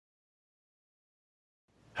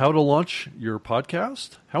How to launch your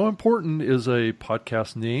podcast? How important is a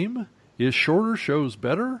podcast name? Is shorter shows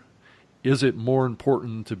better? Is it more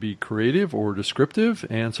important to be creative or descriptive?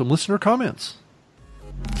 And some listener comments.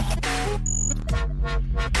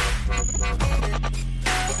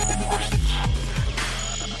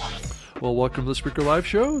 Well, welcome to the Spreaker Live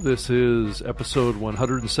Show. This is episode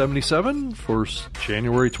 177 for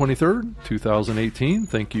January 23rd, 2018.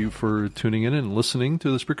 Thank you for tuning in and listening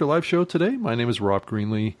to the Spreaker Live Show today. My name is Rob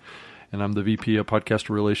Greenlee, and I'm the VP of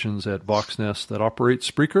Podcaster Relations at Voxnest that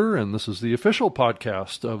operates Spreaker, and this is the official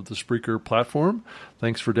podcast of the Spreaker platform.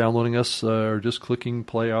 Thanks for downloading us or just clicking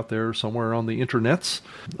play out there somewhere on the internets.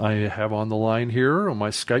 I have on the line here on my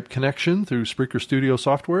Skype connection through Spreaker Studio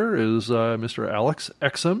software is Mr. Alex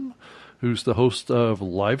Exum, who's the host of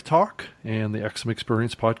Live Talk and the Exum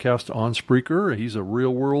Experience podcast on Spreaker. He's a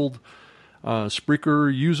real-world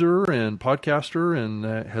Spreaker user and podcaster and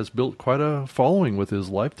has built quite a following with his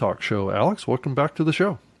Live Talk show. Alex, welcome back to the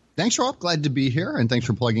show. Thanks, Rob. Glad to be here, and thanks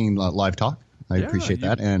for plugging Live Talk. I appreciate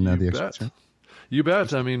that. And the bet. You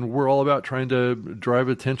bet. I mean, we're all about trying to drive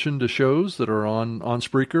attention to shows that are on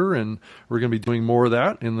Spreaker, and we're going to be doing more of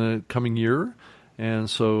that in the coming year. And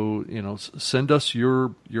so, send us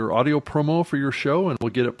your audio promo for your show, and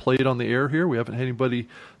we'll get it played on the air here. We haven't had anybody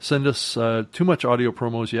send us too much audio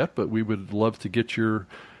promos yet, but we would love to get your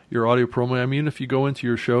audio promo. I mean, if you go into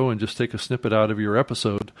your show and just take a snippet out of your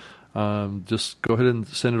episode, just go ahead and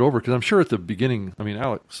send it over. Because I'm sure at the beginning,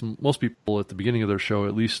 Alex, most people at the beginning of their show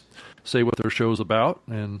at least say what their show's about,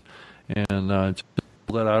 and just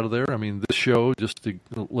pull that out of there. I mean, this show, just to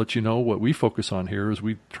let you know what we focus on here, is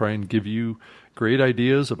we try and give you great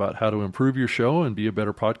ideas about how to improve your show and be a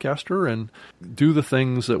better podcaster and do the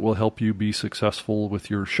things that will help you be successful with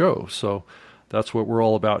your show. So that's what we're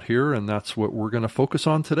all about here, and that's what we're going to focus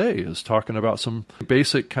on today, is talking about some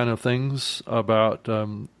basic kind of things about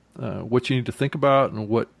what you need to think about and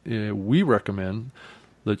what we recommend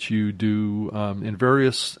that you do in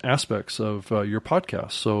various aspects of your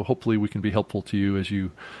podcast. So hopefully we can be helpful to you as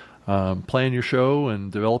you plan your show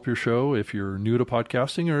and develop your show. If you're new to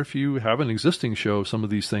podcasting or if you have an existing show, some of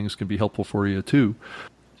these things can be helpful for you too.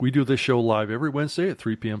 We do this show live every Wednesday at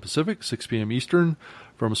 3 p.m. Pacific, 6 p.m. Eastern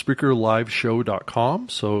from SpreakerLiveShow.com.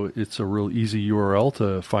 So it's a real easy URL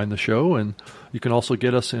to find the show. And you can also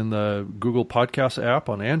get us in the Google Podcast app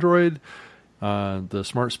on Android, the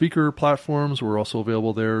smart speaker platforms. We're also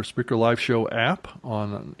available there. Spreaker Live Show app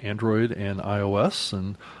on Android and iOS.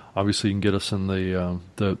 And obviously, you can get us in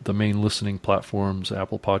the main listening platforms,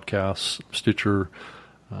 Apple Podcasts, Stitcher,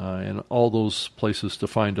 and all those places to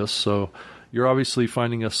find us. So you're obviously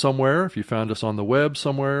finding us somewhere. If you found us on the web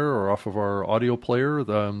somewhere or off of our audio player,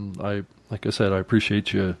 like I said, I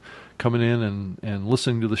appreciate you coming in and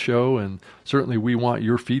listening to the show. And certainly we want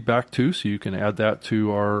your feedback too, so you can add that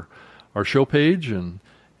to our show page and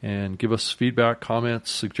give us feedback,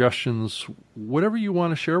 comments, suggestions, whatever you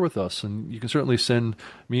want to share with us. And you can certainly send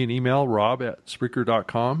me an email,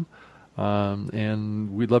 rob@Spreaker.com,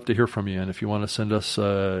 and we'd love to hear from you. And if you want to send us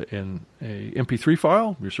an MP3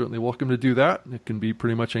 file, you're certainly welcome to do that. It can be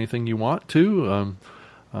pretty much anything you want to,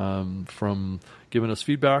 from giving us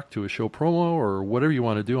feedback to a show promo or whatever you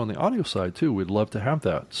want to do on the audio side too. We'd love to have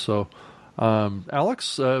that. So,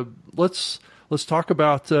 Alex, Let's talk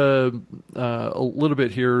about a little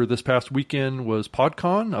bit here. This past weekend was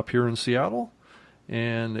PodCon up here in Seattle,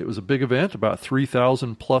 and it was a big event, about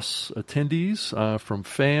 3,000 plus attendees from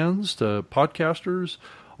fans to podcasters,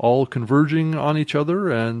 all converging on each other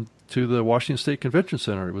and to the Washington State Convention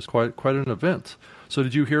Center. It was quite an event. So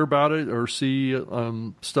did you hear about it or see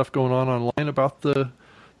stuff going on online about the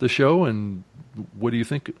show, and what do you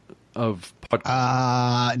think of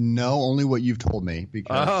podcast? No, only what you've told me,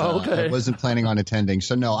 because I wasn't planning on attending.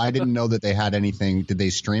 So no, I didn't know that they had anything. Did they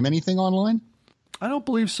stream anything online? I don't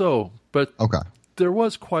believe so, but there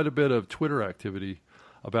was quite a bit of Twitter activity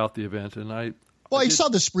about the event, and I saw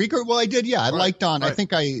the Spreaker. Well, I did. Yeah, I liked on. Right. I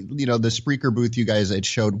think the Spreaker booth you guys had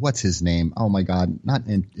showed. What's his name? Oh my God, not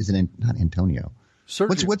Antonio?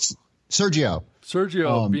 Sergio. What's Sergio?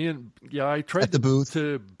 I tried at the booth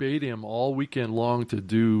to bait him all weekend long to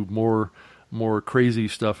do more crazy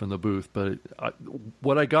stuff in the booth, but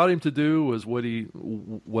what I got him to do was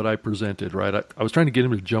what I presented. Right, I was trying to get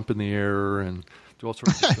him to jump in the air and do all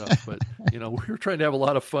sorts of stuff, but we were trying to have a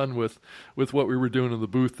lot of fun with what we were doing in the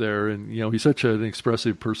booth there, and he's such an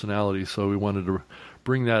expressive personality, so we wanted to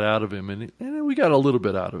bring that out of him, and we got a little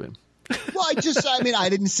bit out of him. Well, I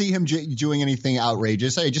didn't see him doing anything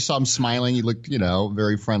outrageous. I just saw him smiling. He looked,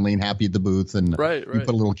 very friendly and happy at the booth, and right. You put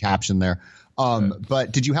a little caption there.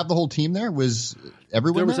 But did you have the whole team there? Was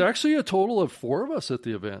everyone there? Was there? actually a total of 4 of us at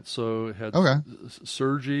the event. So it had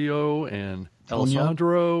Sergio and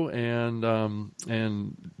Alessandro and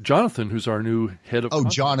Jonathan, who's our new head of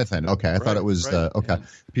content. Jonathan. Okay. I thought it was okay. And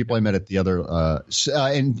people I met at the other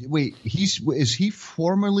and wait, is he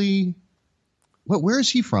formerly where is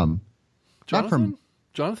he from? Jonathan?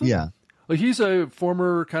 Jonathan? Yeah. Well, he's a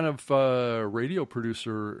former kind of radio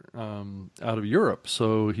producer out of Europe.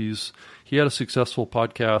 So he had a successful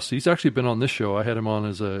podcast. He's actually been on this show. I had him on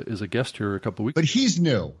as a guest here a couple of weeks. But he's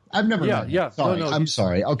new. I've never met him. Yeah. Sorry. No, I'm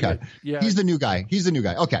sorry. Okay. Yeah. He's the new guy.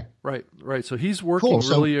 Okay. Right. So he's working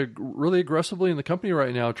really aggressively in the company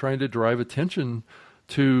right now, trying to drive attention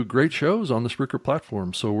to great shows on the Spreaker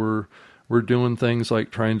platform. So we're doing things like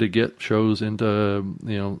trying to get shows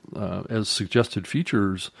into as suggested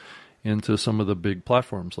features into some of the big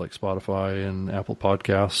platforms like Spotify and Apple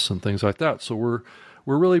Podcasts and things like that. So we're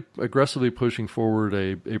really aggressively pushing forward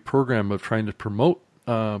a program of trying to promote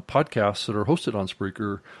podcasts that are hosted on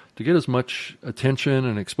Spreaker to get as much attention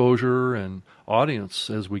and exposure and audience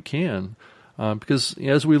as we can. Because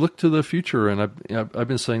as we look to the future, and I've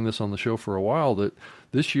been saying this on the show for a while, that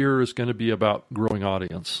this year is going to be about growing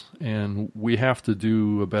audience, and we have to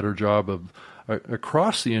do a better job of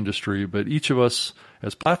across the industry. But each of us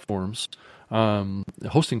as platforms,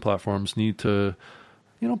 hosting platforms, need to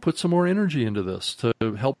put some more energy into this to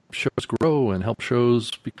help shows grow and help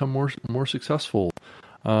shows become more successful.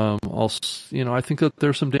 Also, I think that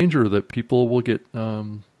there's some danger that people will get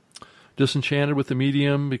disenchanted with the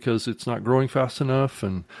medium because it's not growing fast enough,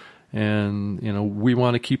 and we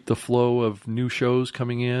want to keep the flow of new shows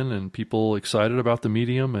coming in and people excited about the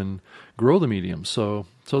medium and grow the medium. So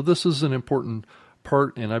this is an important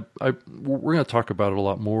part, and we're going to talk about it a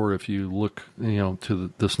lot more if you look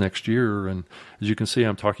to this next year. And as you can see,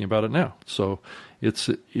 I'm talking about it now. So it's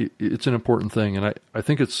an important thing, and I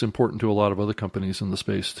think it's important to a lot of other companies in the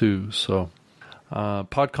space too. So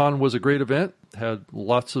PodCon was a great event. Had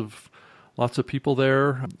lots of people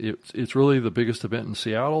there. It's really the biggest event in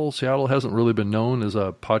Seattle. Seattle hasn't really been known as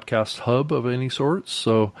a podcast hub of any sort,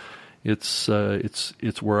 so it's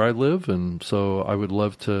where I live, and so I would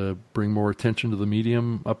love to bring more attention to the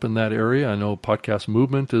medium up in that area. I know Podcast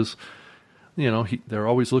Movement is, they're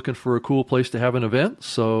always looking for a cool place to have an event.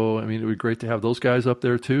 So it would be great to have those guys up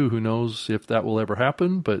there too. Who knows if that will ever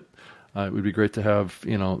happen, but it would be great to have.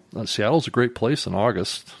 Seattle's a great place in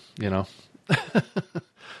August.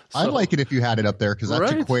 I'd like it if you had it up there because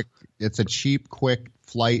that's it's a cheap, quick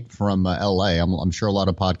flight from L.A. I'm sure a lot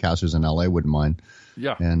of podcasters in L.A. wouldn't mind.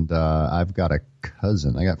 Yeah. And I've got a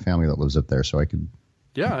cousin. I got family that lives up there, so I could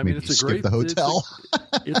skip the hotel.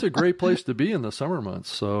 It's a great place to be in the summer months.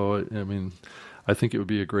 So, I think it would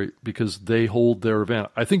be because they hold their event.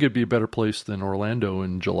 I think it'd be a better place than Orlando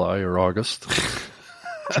in July or August.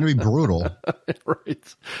 It's going to be brutal.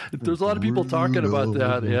 Right. There's a lot of people talking about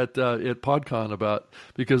that at PodCon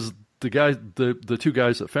because the two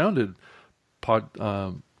guys that founded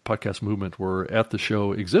Podcast Movement were at the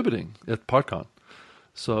show exhibiting at PodCon.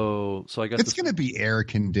 So I guess it's going to be air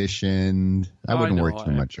conditioned. I wouldn't worry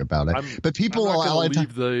too much about it. But people are not going to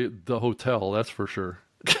leave the hotel. That's for sure.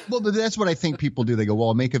 Well, but that's what I think people do. They go, well,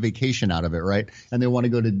 I'll make a vacation out of it, right? And they want to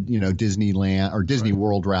go to Disneyland or Disney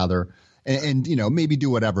World rather. And maybe do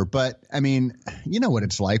whatever. But, you know what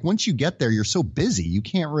it's like. Once you get there, you're so busy. You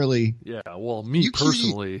can't really. Yeah, well,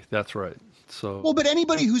 personally, that's right. So. Well, but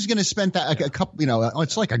anybody who's going to spend that a couple,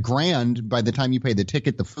 it's like $1,000 by the time you pay the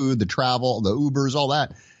ticket, the food, the travel, the Ubers, all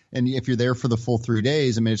that. And if you're there for the full 3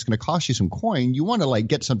 days, it's going to cost you some coin. You want to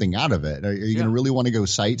get something out of it. Are you going to really want to go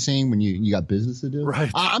sightseeing when you got business to do?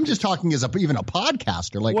 Right. I'm just talking as even a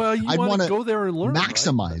podcaster. I'd want to go there and learn,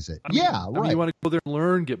 maximize it. Right. You want to go there and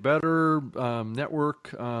learn, get better,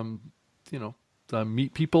 network,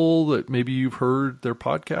 meet people that maybe you've heard their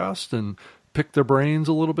podcast and pick their brains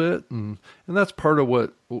a little bit. And that's part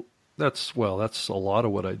of that's a lot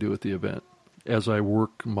of what I do at the event as I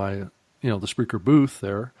work my the Spreaker booth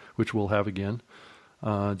there, which we'll have again.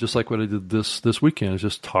 Just like what I did this weekend, is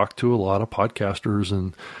just talk to a lot of podcasters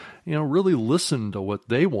and, really listen to what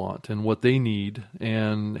they want and what they need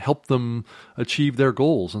and help them achieve their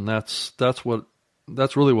goals. And that's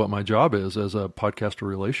really what my job is as a podcaster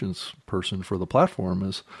relations person for the platform,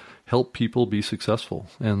 is help people be successful.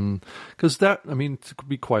 And because to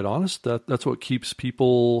be quite honest, that's what keeps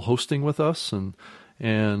people hosting with us and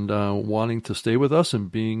wanting to stay with us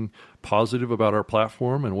and being positive about our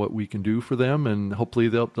platform and what we can do for them, and hopefully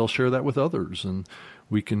they'll share that with others. And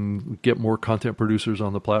we can get more content producers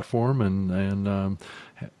on the platform, and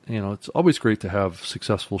it's always great to have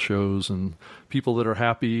successful shows and people that are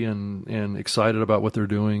happy and excited about what they're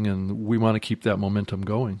doing, and we want to keep that momentum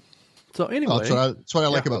going. So anyway, that's what I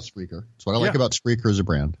like about Spreaker. That's what I like about Spreaker as a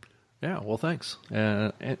brand. Yeah, well, thanks.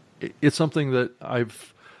 And it's something that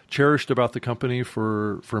I've cherished about the company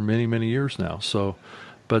for many, many years now. So,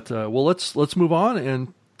 but let's move on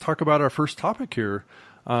and talk about our first topic here.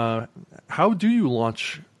 How do you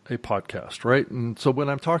launch a podcast, right? And so when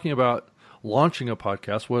I'm talking about launching a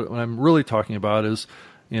podcast, what I'm really talking about is,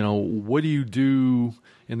 what do you do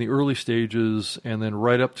in the early stages and then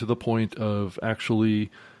right up to the point of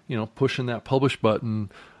actually, pushing that publish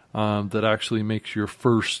button that actually makes your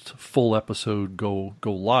first full episode go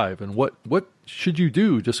live, and what should you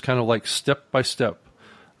do, just kind of like step by step,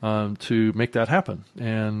 to make that happen.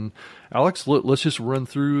 And Alex, let's just run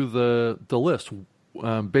through the list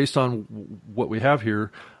based on what we have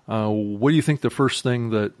here. What do you think the first thing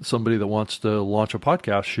that somebody that wants to launch a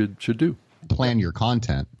podcast should do? Plan your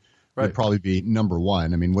content. Right. Would probably be number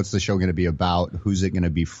one. I mean, what's the show going to be about? Who's it going to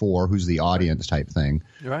be for? Who's the audience type thing?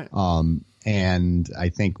 Right. And I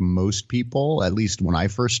think most people, at least when I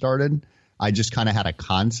first started, I just kind of had a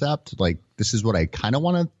concept, like this is what I kind of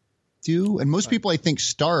want to do. And most people, I think,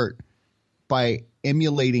 start by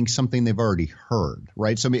emulating something they've already heard,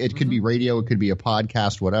 right? So it could be radio, it could be a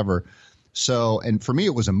podcast, whatever. So, and for me,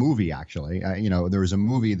 it was a movie, actually. There was a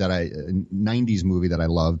movie a 90s movie that I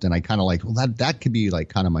loved, and I kind of like, well, that could be like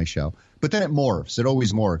kind of my show. But then it morphs. It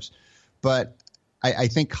always morphs. But I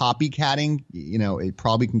think copycatting, it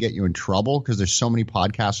probably can get you in trouble because there's so many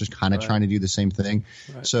podcasters kind of trying to do the same thing.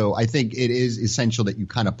 Right. So I think it is essential that you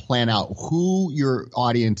kind of plan out who your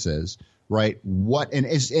audience is, right?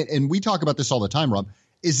 And we talk about this all the time, Rob.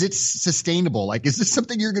 Is it sustainable? Like, is this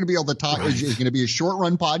something you're going to be able to talk? Right. Is it going to be a short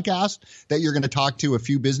run podcast that you're going to talk to a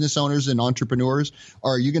few business owners and entrepreneurs?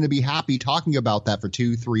 Or are you going to be happy talking about that for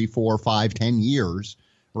 2, 3, 4, 5, 10 years,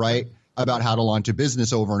 right? About how to launch a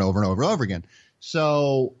business over and over and over and over again.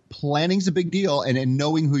 So planning's a big deal. And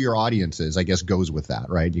knowing who your audience is, I guess, goes with that,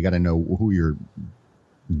 right? You got to know who you're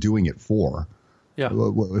doing it for. Yeah.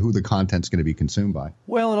 Who the content's going to be consumed by.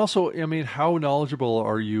 Well, and also, I mean, how knowledgeable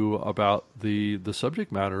are you about the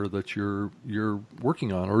subject matter that you're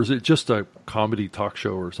working on? Or is it just a comedy talk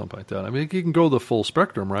show or something like that? I mean, you can go the full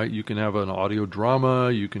spectrum, right? You can have an audio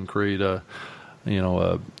drama. You can create a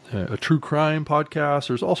true crime podcast.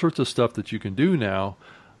 There's all sorts of stuff that you can do now.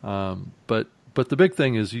 But the big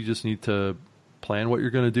thing is you just need to plan what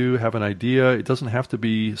you're going to do, have an idea. It doesn't have to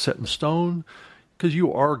be set in stone because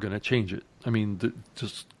you are going to change it. I mean,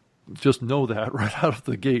 just know that right out of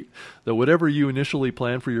the gate, that whatever you initially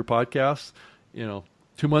plan for your podcast, 2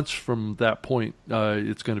 months from that point,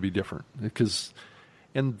 it's going to be different.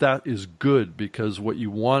 And that is good, because what you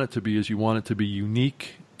want it to be is you want it to be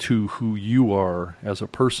unique to who you are as a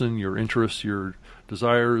person, your interests, your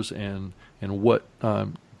desires, and what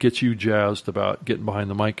gets you jazzed about getting behind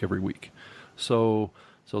the mic every week. So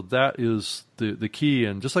that is the key.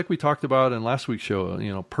 And just like we talked about in last week's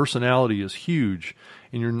show, personality is huge.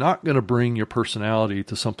 And you're not going to bring your personality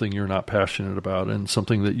to something you're not passionate about and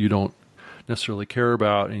something that you don't necessarily care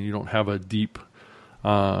about and you don't have a deep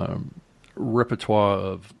repertoire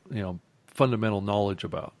of fundamental knowledge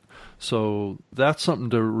about. So that's something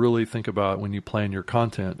to really think about when you plan your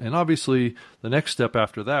content. And obviously, the next step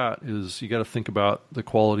after that is you got to think about the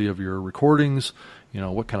quality of your recordings.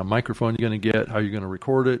 What kind of microphone you're going to get, how you're going to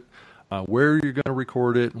record it, where you're going to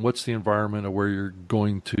record it, and what's the environment of where you're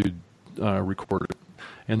going to record it.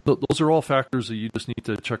 And those are all factors that you just need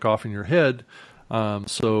to check off in your head.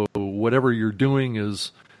 So whatever you're doing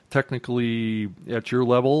is technically at your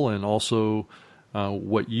level, and also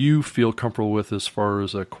what you feel comfortable with as far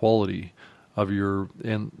as a quality of your.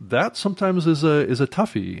 And that sometimes is a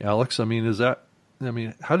toughie, Alex. I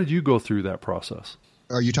mean, how did you go through that process?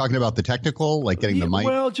 Are you talking about the technical, like getting the mic?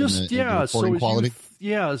 Well, just the recording quality.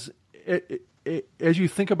 As you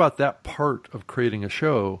think about that part of creating a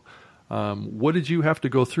show, what did you have to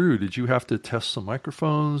go through? Did you have to test some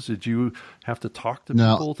microphones? Did you have to talk to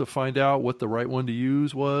people to find out what the right one to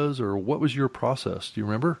use was, or what was your process? Do you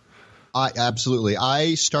remember? Absolutely.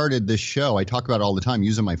 I started this show, I talk about it all the time,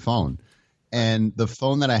 using my phone. And the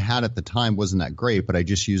phone that I had at the time wasn't that great, but I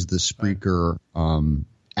just used the Spreaker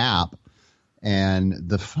app. And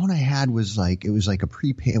the phone I had was like a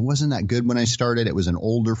prepaid. It wasn't that good when I started. It was an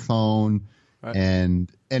older phone. Right.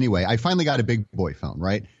 And anyway, I finally got a big boy phone,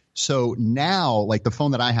 right? So now, like the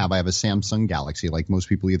phone that I have a Samsung Galaxy. Like most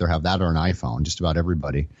people either have that or an iPhone, just about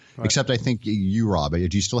everybody. Right. Except I think you, Rob. Do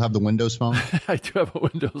you still have the Windows phone? I do have a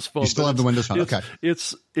Windows phone. You still have the Windows phone? Okay.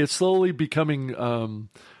 It's slowly becoming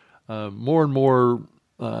more and more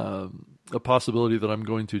a possibility that I'm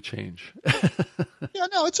going to change. Yeah,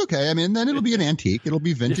 no, it's okay. I mean, then it'll be an antique. It'll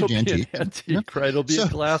be vintage antique. Right? It'll be a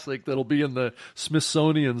classic that'll be in the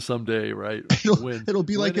Smithsonian someday, right? It'll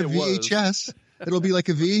be like a VHS. It'll be like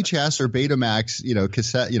a VHS or Betamax,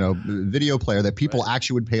 cassette, video player that people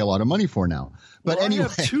actually would pay a lot of money for now. But anyway, I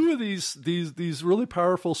have two of these really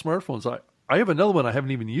powerful smartphones. I have another one I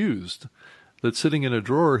haven't even used that's sitting in a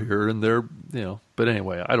drawer here, and they're But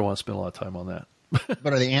anyway, I don't want to spend a lot of time on that.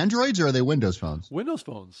 But are they Androids or are they Windows phones? Windows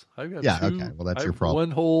phones. I've got two. Okay. Well, that's your problem.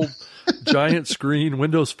 One whole giant screen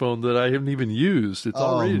Windows phone that I haven't even used. It's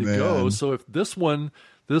all ready to go. So if this one,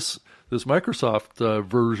 this Microsoft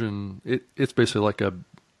version, it's basically like a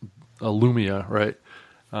Lumia, right?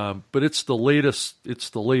 But it's the latest. It's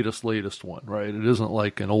the latest one, right? It isn't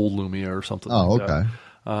like an old Lumia or something. Like okay.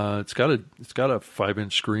 That. It's got a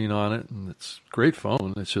 5-inch screen on it, and it's a great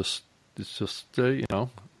phone. It's just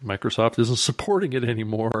Microsoft isn't supporting it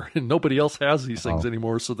anymore, and nobody else has these things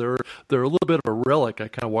anymore. So they're a little bit of a relic. I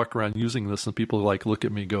kind of walk around using this, and people look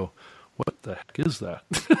at me and go, "What the heck is that?"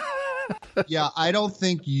 Yeah, I don't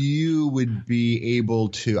think you would be able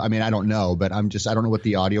to. I mean, I don't know, but I don't know what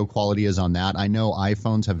the audio quality is on that. I know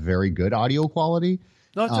iPhones have very good audio quality.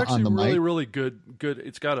 No, it's actually on the really, mic. really good.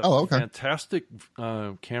 It's got a fantastic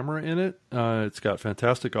camera in it. It's got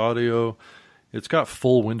fantastic audio. It's got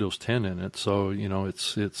full Windows 10 in it, so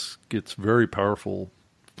it's very powerful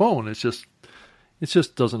phone. It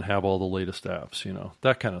just doesn't have all the latest apps,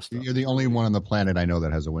 that kind of stuff. You're the only one on the planet I know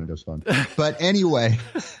that has a Windows phone. But anyway,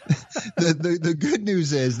 the good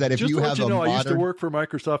news is that if you have a modern, I used to work for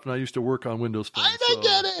Microsoft and I used to work on Windows phones.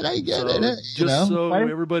 I get it. Just so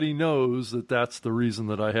everybody knows that's the reason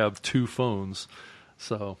that I have two phones.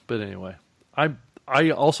 So, but anyway, I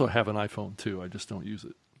also have an iPhone too. I just don't use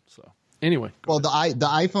it. So. Anyway, the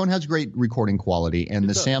iPhone has great recording quality, and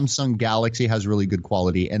the Samsung Galaxy has really good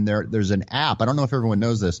quality. And there's an app. I don't know if everyone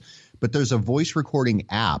knows this, but there's a voice recording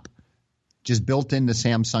app just built into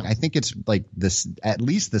Samsung. I think it's like this, at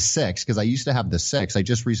least the 6, because I used to have the 6. I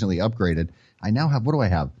just recently upgraded. I now have, what do I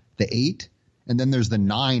have? The 8, and then there's the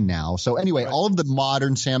 9 now. So anyway, all of the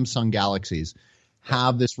modern Samsung Galaxies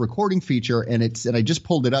have this recording feature, and I just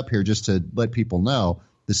pulled it up here just to let people know.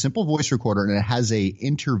 The simple voice recorder, and it has a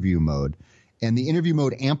interview mode, and the interview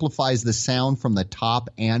mode amplifies the sound from the top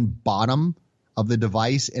and bottom of the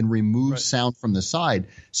device and removes sound from the side.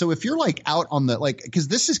 So if you're out on because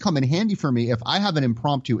this has come in handy for me if I have an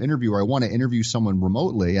impromptu interview or I want to interview someone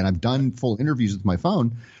remotely, and I've done full interviews with my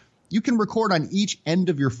phone, you can record on each end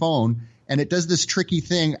of your phone, and it does this tricky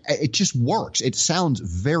thing. It just works. It sounds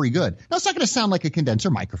very good. Now, it's not going to sound like a condenser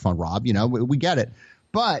microphone, Rob. We get it,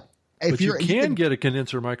 but you can get a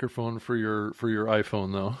condenser microphone for your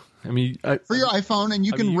iPhone, though. I mean, for your iPhone, and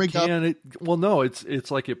you can rig up. No, it's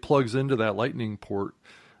like it plugs into that Lightning port,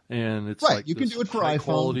 and it's right. You can do it for high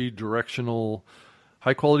iPhone.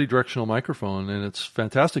 High quality directional microphone, and it's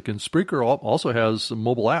fantastic. And Spreaker also has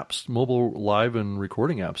mobile apps, mobile live and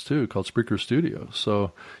recording apps too, called Spreaker Studio.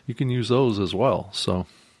 So you can use those as well. So,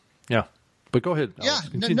 yeah. But go ahead. Alex,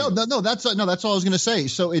 no. That's all I was going to say.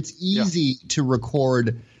 So it's easy to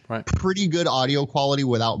record. Right. Pretty good audio quality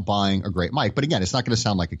without buying a great mic. But again, it's not going to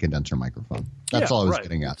sound like a condenser microphone. That's all I was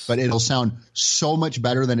getting at. But it'll sound so much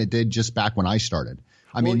better than it did just back when I started.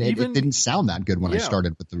 It didn't sound that good when I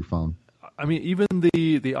started with the phone. I mean, even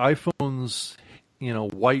the iPhones,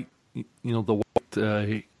 white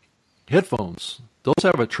headphones, those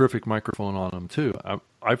have a terrific microphone on them too.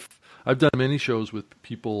 I've done many shows with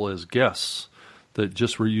people as guests that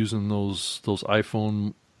just were using those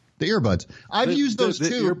iPhone. The earbuds. I've used those too.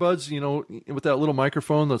 The earbuds, with that little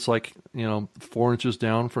microphone that's 4 inches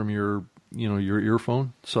down from your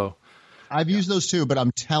earphone. So I've used those too, but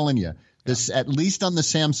I'm telling you, at least on the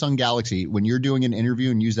Samsung Galaxy, when you're doing an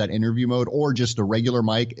interview and use that interview mode or just a regular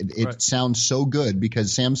mic, it sounds so good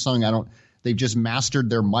because Samsung, they've just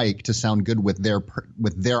mastered their mic to sound good with their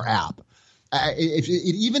app. It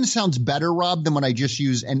even sounds better, Rob, than when I just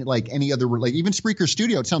use any other, even Spreaker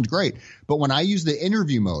Studio. It sounds great, but when I use the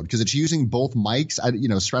interview mode because it's using both mics, I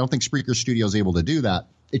don't think Spreaker Studio is able to do that.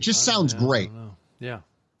 It just sounds great. Yeah.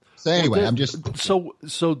 So anyway,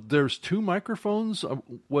 so there's two microphones.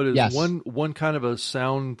 What is one kind of a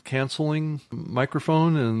sound canceling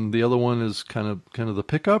microphone, and the other one is kind of the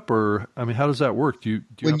pickup, or how does that work? Do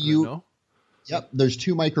you know? Yep, there's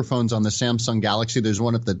two microphones on the Samsung Galaxy. There's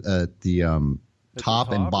one at the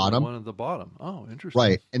top and bottom. One at the bottom. Oh, interesting.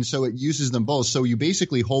 Right. And so it uses them both. So you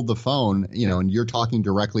basically hold the phone, and you're talking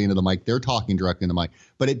directly into the mic. They're talking directly into the mic.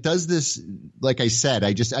 But it does this, like I said,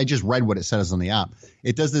 I just read what it says on the app.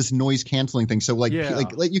 It does this noise canceling thing. So like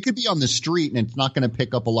you could be on the street and it's not going to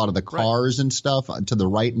pick up a lot of the cars and stuff to the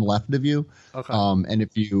right and left of you. Okay. And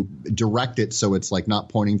if you direct it so it's like not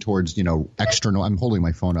pointing towards, extra noise. I'm holding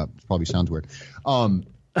my phone up. It probably sounds weird.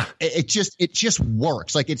 It just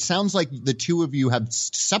works. Like it sounds like the two of you have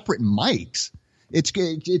separate mics.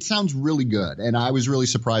 It sounds really good, and I was really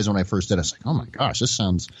surprised when I first did it. I was like, oh my gosh, this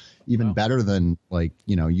sounds even better than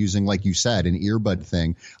using, like you said, an earbud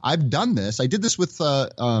thing. I've done this. I did this with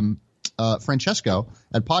Francesco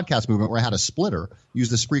at Podcast Movement, where I had a splitter,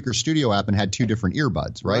 used the Spreaker Studio app, and had two different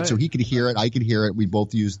earbuds. Right, so he could hear it, I could hear it. We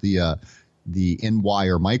both used the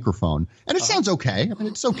in-wire microphone, and it sounds okay. I mean,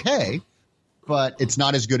 it's okay. But it's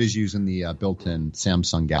not as good as using the built-in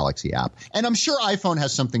Samsung Galaxy app. And I'm sure iPhone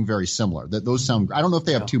has something very similar. Those sound. I don't know if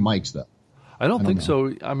they have two mics, though. I don't think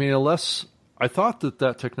so. I mean, unless I thought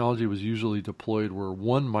that technology was usually deployed where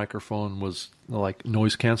one microphone was like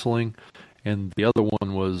noise canceling and the other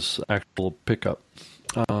one was actual pickup.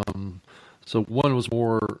 So one was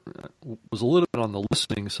a little bit on the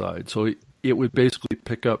listening side. So it would basically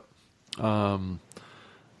pick up the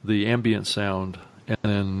ambient sound, and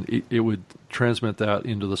then it would transmit that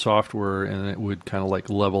into the software, and it would kind of like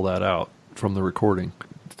level that out from the recording.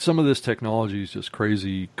 Some of this technology is just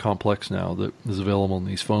crazy complex now that is available in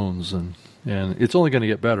these phones, and it's only going to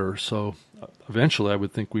get better. So eventually I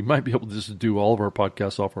would think we might be able to just do all of our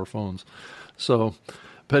podcasts off our phones. So,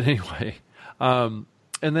 but anyway, and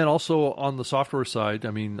then also on the software side,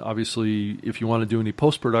 I mean, obviously, if you want to do any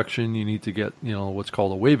post-production, you need to get, what's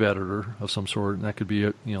called a wave editor of some sort, and that could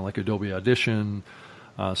be, like Adobe Audition,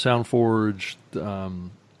 SoundForge,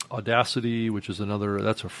 Audacity, which is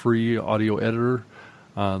that's a free audio editor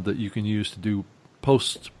that you can use to do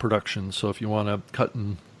post-production. So if you want to cut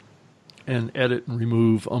and edit and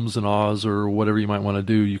remove ums and ahs or whatever you might want to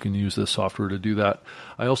do, you can use this software to do that.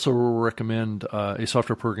 I also recommend a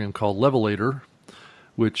software program called Levelator,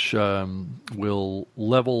 which will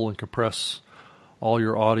level and compress all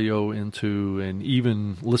your audio into an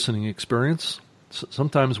even listening experience.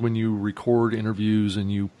 Sometimes when you record interviews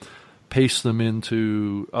and you paste them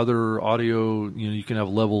into other audio, you can have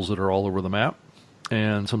levels that are all over the map,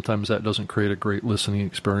 and sometimes that doesn't create a great listening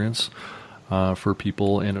experience for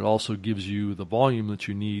people. And it also gives you the volume that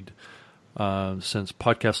you need, since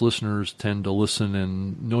podcast listeners tend to listen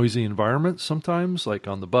in noisy environments sometimes, like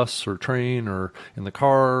on the bus or train or in the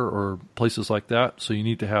car or places like that. So you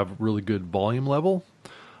need to have really good volume level.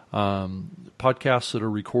 Podcasts that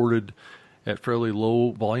are recorded at fairly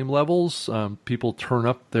low volume levels, people turn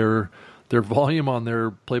up their volume on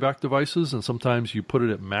their playback devices, and sometimes you put it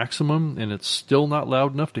at maximum and it's still not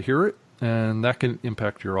loud enough to hear it, and that can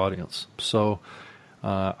impact your audience. So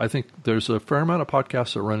I think there's a fair amount of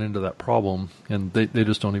podcasts that run into that problem, and they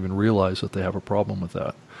just don't even realize that they have a problem with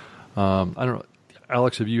that. I don't know.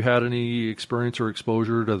 Alex, have you had any experience or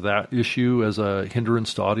exposure to that issue as a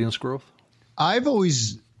hindrance to audience growth?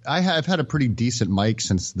 I have had a pretty decent mic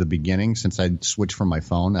since the beginning, since I switched from my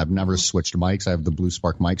phone. I've never switched mics. I have the Blue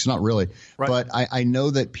Spark mics. Not really. Right. But I know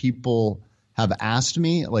that people have asked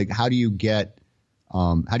me, like, how do you get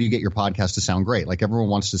your podcast to sound great? Like, everyone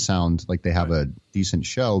wants to sound like they have a decent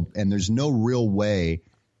show, and there's no real way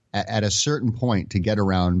at a certain point to get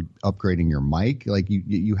around upgrading your mic. Like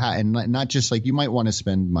you have, and not just like, you might want to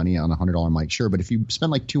spend money on a $100 mic, sure, but if you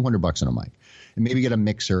spend like $200 on a mic and maybe get a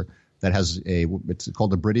mixer that has it's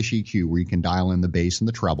called a British EQ, where you can dial in the bass and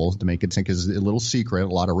the treble to make it sync. Is a little secret. A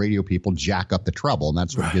lot of radio people jack up the treble, and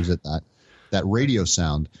that's what gives it that radio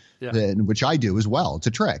sound, which I do as well. It's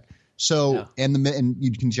a trick. So and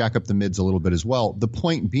you can jack up the mids a little bit as well. The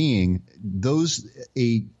point being,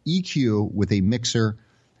 a EQ with a mixer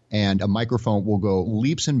and a microphone will go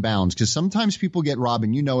leaps and bounds, because sometimes people get,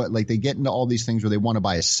 Robin, it, like they get into all these things where they want to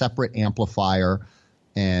buy a separate amplifier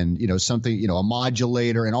and something, a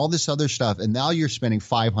modulator and all this other stuff, and now you're spending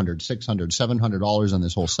 $500, $600, $700 on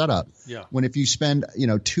this whole setup. Yeah. When if you spend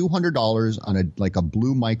 $200 on a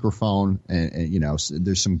blue microphone, and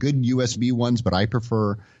there's some good USB ones, but I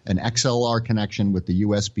prefer an XLR connection with the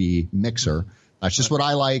USB mixer. That's just what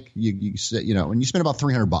I like. And you spend about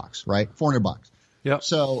 $300, right? $400. Yeah.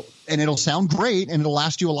 So, and it'll sound great, and it'll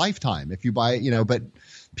last you a lifetime if you buy it. But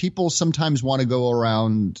people sometimes want to go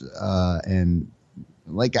around and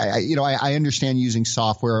like I understand using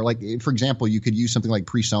software. Like, for example, you could use something like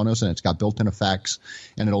PreSonus, and it's got built-in effects,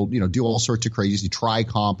 and it'll do all sorts of crazy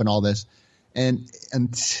tri-comp and all this. And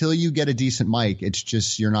until you get a decent mic, it's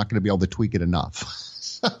just, you're not going to be able to tweak it enough.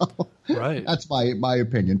 So right. that's my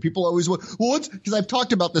opinion. People always because I've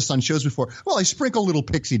talked about this on shows before. Well, I sprinkle a little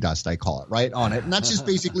pixie dust, I call it, right, on it, and that's just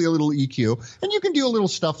basically a little EQ. And you can do a little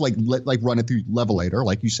stuff like run it through Levelator,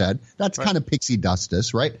 like you said. That's kind of pixie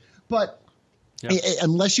dustus, right? But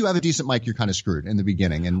unless you have a decent mic, you're kind of screwed in the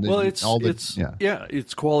beginning. And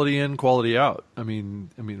it's quality in, quality out. I mean,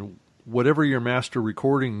 whatever your master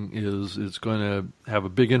recording is going to have a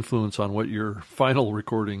big influence on what your final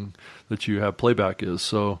recording that you have playback is.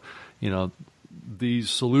 So, these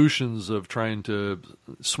solutions of trying to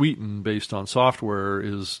sweeten based on software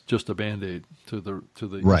is just a Band-Aid to the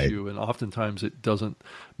issue, and oftentimes it doesn't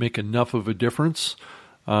make enough of a difference.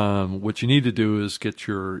 What you need to do is get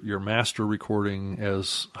your master recording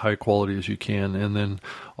as high quality as you can, and then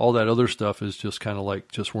all that other stuff is just kind of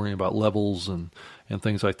like just worrying about levels and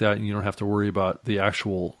things like that, and you don't have to worry about the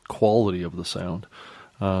actual quality of the sound,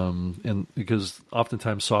 and because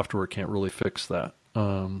oftentimes software can't really fix that.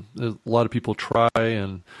 A lot of people try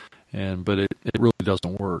but it really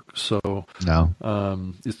doesn't work. So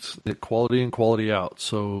it's quality in, quality out.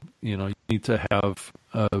 So you need to have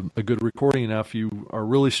a good recording. Now, if you are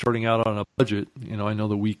really starting out on a budget, I know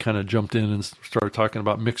that we kind of jumped in and started talking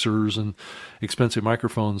about mixers and expensive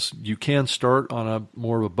microphones. You can start on a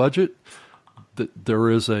more of a budget. There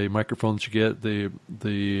is a microphone that you get, the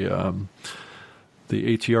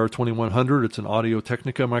ATR 2100. It's an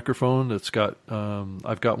Audio-Technica microphone. It's got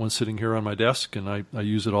I've got one sitting here on my desk, and I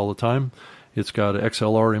use it all the time. It's got an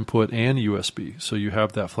XLR input and USB, so you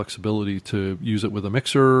have that flexibility to use it with a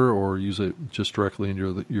mixer or use it just directly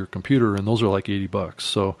in your computer, and those are like $80.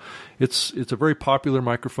 So it's a very popular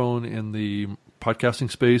microphone in the podcasting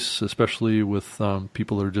space, especially with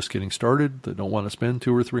people that are just getting started that don't want to spend $200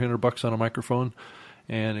 or $300 on a microphone,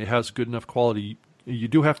 and it has good enough quality. You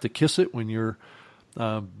do have to kiss it when you're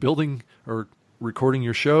building or recording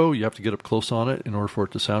your show. You have to get up close on it in order for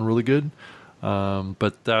it to sound really good.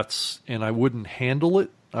 But and I wouldn't handle it.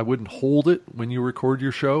 I wouldn't hold it when you record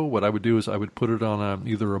your show. What I would do is I would put it on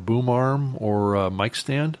either a boom arm or a mic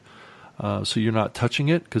stand, so you're not touching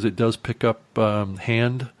it, because it does pick up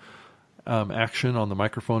hand action on the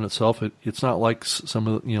microphone itself. It's not like some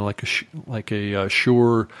of like a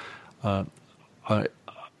Shure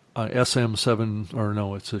SM7, or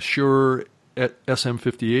no, it's a Shure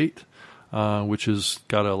SM58, which has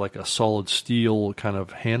got a solid steel kind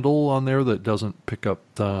of handle on there that doesn't pick up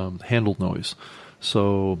handle noise.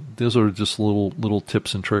 So those are just little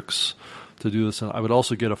tips and tricks to do this. And I would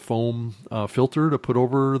also get a foam filter to put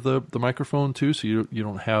over the microphone too, so you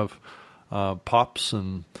don't have pops,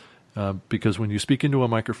 and because when you speak into a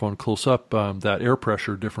microphone close up, that air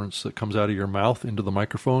pressure difference that comes out of your mouth into the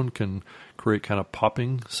microphone can create kind of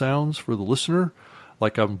popping sounds for the listener.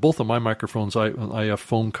 Like both of my microphones, I have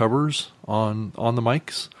foam covers on the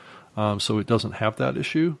mics, so it doesn't have that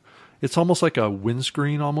issue. It's almost like a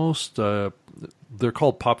windscreen almost. They're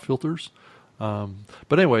called pop filters.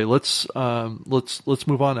 But anyway, let's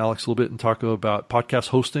move on, Alex, a little bit and talk about podcast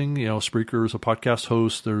hosting. Spreaker is a podcast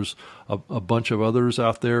host. There's a bunch of others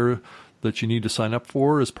out there that you need to sign up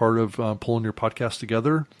for as part of pulling your podcast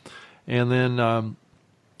together. And then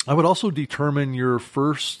I would also determine your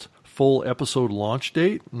first full episode launch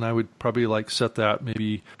date, and I would probably set that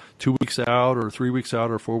maybe 2 weeks out or 3 weeks out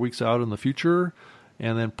or 4 weeks out in the future,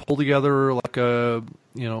 and then pull together a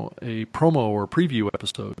promo or preview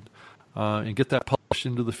episode, and get that published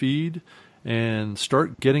into the feed and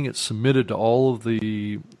start getting it submitted to all of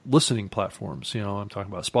the listening platforms. I'm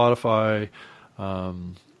talking about Spotify,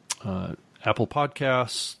 Apple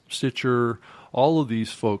Podcasts, Stitcher, all of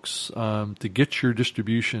these folks, to get your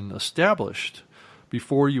distribution established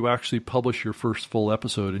before you actually publish your first full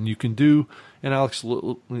episode. And you can do, and Alex,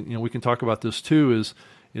 we can talk about this too,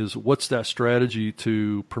 is what's that strategy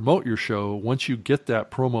to promote your show once you get that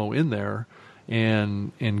promo in there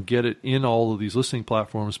and get it in all of these listening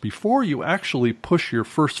platforms before you actually push your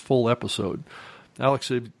first full episode. Alex,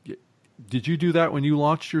 did you do that when you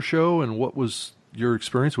launched your show, and what was your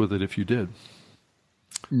experience with it if you did?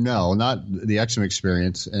 No, not the XM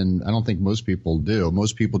experience, and I don't think most people do.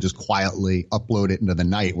 Most people just quietly upload it into the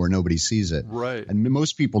night where nobody sees it. Right. And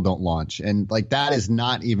most people don't launch, and that is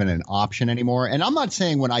not even an option anymore. And I'm not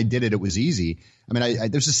saying when I did it, it was easy. I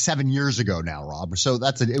mean, this is 7 years ago now, Rob. So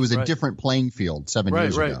it was a different playing field 7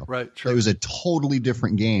 years ago. Right. Sure. It was a totally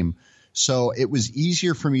different game. So it was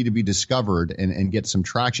easier for me to be discovered and get some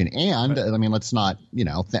traction. And I mean, let's not,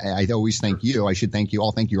 I always thank you. I should thank you.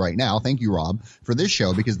 I'll thank you right now. Thank you, Rob, for this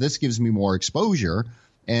show, because this gives me more exposure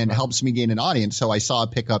and helps me gain an audience. So I saw a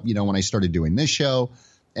pickup, when I started doing this show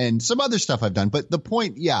and some other stuff I've done. But the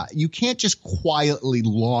point, you can't just quietly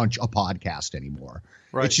launch a podcast anymore.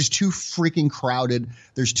 Right. It's just too freaking crowded.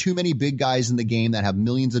 There's too many big guys in the game that have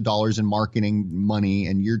millions of dollars in marketing money,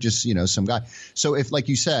 and you're just, some guy. So if, like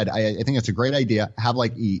you said, I think that's a great idea. Have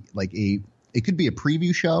it could be a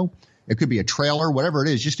preview show. It could be a trailer, whatever it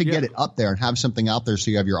is, just to get it up there and have something out there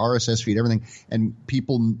so you have your RSS feed, everything, and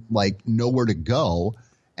people know where to go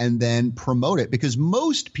and then promote it. Because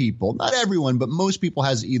most people, not everyone, but most people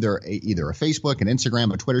has either a Facebook, an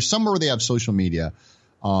Instagram, a Twitter, somewhere where they have social media,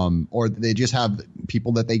 or they just have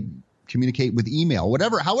people that they communicate with email,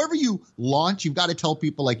 whatever. However you launch, you've got to tell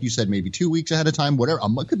people, like you said, maybe 2 weeks ahead of time, whatever.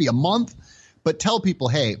 It could be a month, but tell people,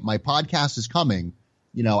 hey, my podcast is coming.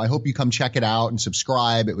 I hope you come check it out and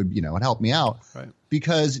subscribe. It would, it'd help me out. Right.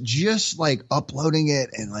 Because just uploading it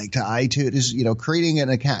and to iTunes, creating an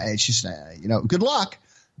account, it's just, good luck.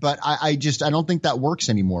 But I don't think that works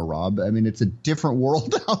anymore, Rob. I mean, it's a different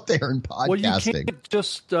world out there in podcasting. Well, you can't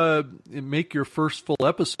just make your first full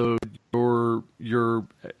episode your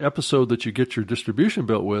episode that you get your distribution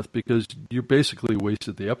built with, because you basically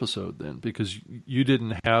wasted the episode then, because you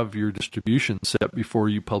didn't have your distribution set before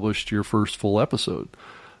you published your first full episode.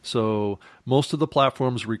 So most of the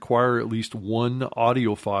platforms require at least one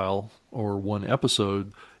audio file or one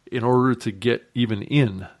episode in order to get even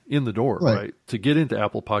in the door, right? To get into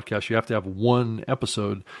Apple Podcasts, you have to have one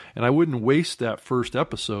episode. And I wouldn't waste that first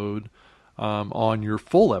episode on your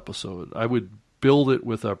full episode. I would build it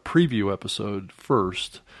with a preview episode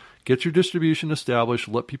first. Get your distribution established.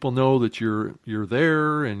 Let people know that you're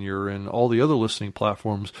there and you're in all the other listening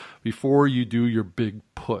platforms before you do your big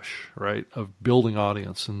push, right, of building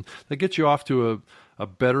audience. And that gets you off to a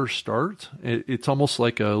better start. It's almost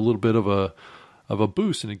like a little bit of a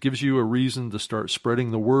boost, and it gives you a reason to start spreading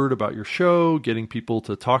the word about your show, getting people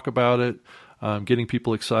to talk about it, getting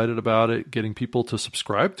people excited about it, getting people to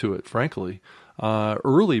subscribe to it, frankly,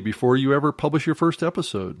 early before you ever publish your first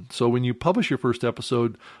episode. So when you publish your first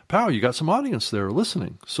episode, you got some audience there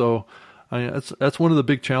listening. So that's one of the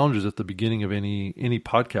big challenges at the beginning of any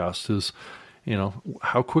podcast is,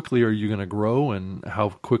 how quickly are you going to grow and how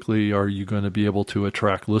quickly are you going to be able to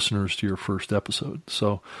attract listeners to your first episode?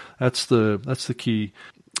 So that's the key.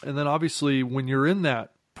 And then obviously when you're in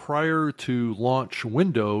that prior to launch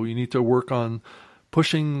window, you need to work on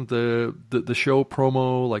pushing the show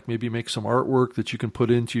promo, like maybe make some artwork that you can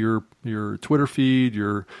put into your Twitter feed,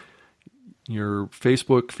 your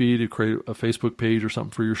Facebook feed, you create a Facebook page or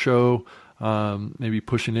something for your show, maybe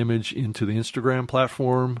push an image into the Instagram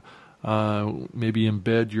platform, maybe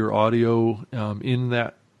embed your audio in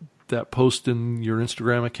that post in your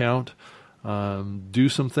Instagram account. Do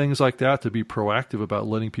some things like that to be proactive about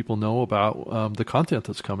letting people know about the content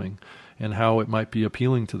that's coming and how it might be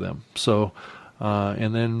appealing to them. So,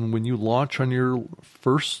 and then when you launch on your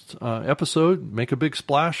first episode, make a big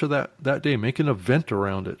splash of that day. Make an event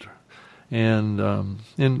around it. And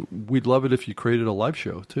we'd love it if you created a live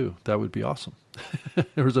show too. That would be awesome.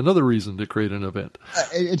 There was another reason to create an event.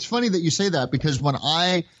 It's funny that you say that, because when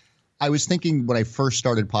I was thinking when I first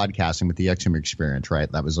started podcasting with the XM experience, right?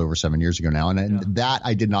 That was over 7 years ago now. And that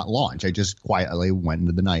I did not launch. I just quietly went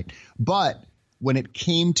into the night. But when it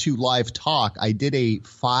came to live talk, I did a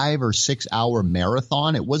 5 or 6 hour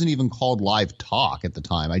marathon. It wasn't even called live talk at the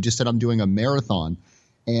time. I just said I'm doing a marathon.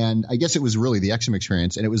 And I guess it was really the XM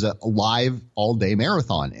experience, and it was a live all-day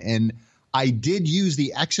marathon. And I did use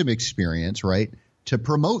the XM experience, right, to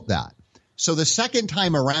promote that. So the second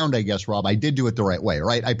time around, I guess, Rob, I did do it the right way,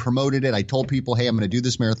 right? I promoted it. I told people, hey, I'm going to do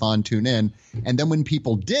this marathon, tune in. And then when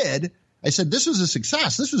people did, I said, this was a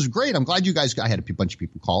success. This was great. I'm glad you guys – I had a bunch of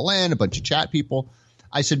people call in, a bunch of chat people.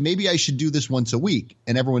 I said, maybe I should do this once a week.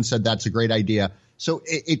 And everyone said that's a great idea. So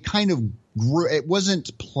it kind of grew. It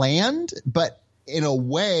wasn't planned, but – in a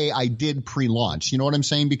way, I did pre-launch. You know what I'm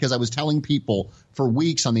saying? Because I was telling people for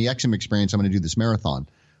weeks on the XM experience, I'm going to do this marathon.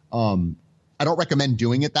 I don't recommend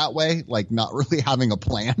doing it that way, like not really having a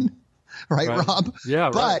plan. Right, Rob? Yeah,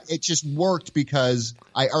 but it just worked because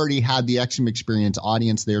I already had the XM experience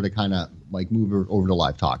audience there to kind of move over to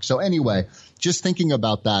live talk. So anyway, just thinking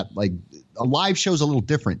about that, a live show is a little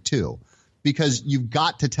different too, because you've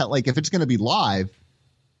got to tell, if it's going to be live,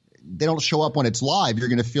 they don't show up when it's live, you're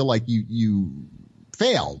going to feel like you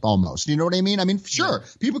failed almost. You know what I mean? I mean, sure,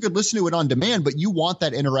 people could listen to it on demand, but you want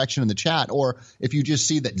that interaction in the chat. Or if you just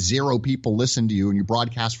see that 0 people listen to you and you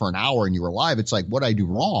broadcast for an hour and you were live, it's like, what did I do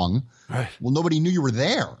wrong? Right. Well, nobody knew you were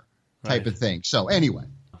there type of thing. So anyway.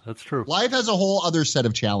 that's true. Live has a whole other set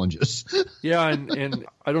of challenges. Yeah, and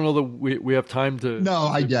I don't know that we have time to. No,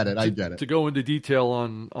 I get it. To go into detail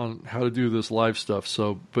on how to do this live stuff.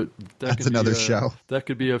 So, but that's another show. That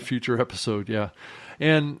could be a future episode. Yeah.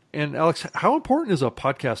 And Alex, how important is a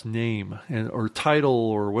podcast name or title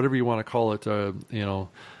or whatever you want to call it?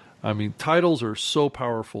 I mean, titles are so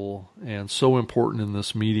powerful and so important in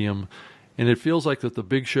this medium, and it feels like that the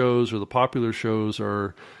big shows or the popular shows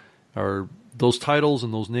are those titles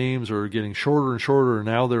and those names are getting shorter and shorter, and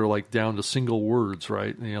now they're like down to single words,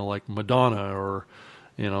 right? Like Madonna, or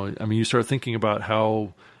I mean, you start thinking about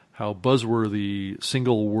how buzzworthy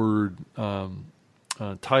single word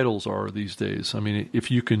titles are these days. I mean,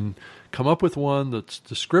 if you can come up with one that's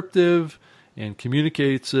descriptive and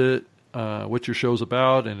communicates it, what your show's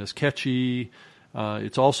about, and is catchy,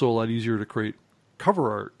 it's also a lot easier to create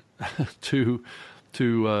cover art to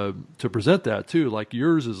present that too. Like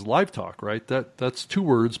yours is Live Talk, right? That's 2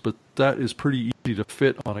 words, but that is pretty easy to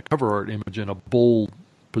fit on a cover art image in a bold,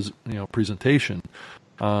 presentation.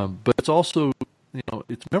 But it's also,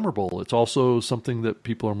 it's memorable. It's also something that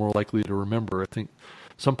people are more likely to remember. I think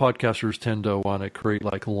some podcasters tend to want to create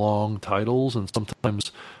like long titles, and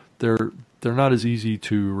sometimes they're not as easy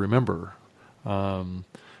to remember. And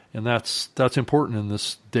that's important in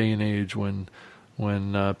this day and age when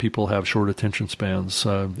people have short attention spans.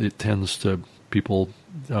 It tends to, people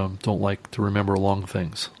don't like to remember long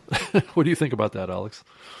things. What do you think about that, Alex?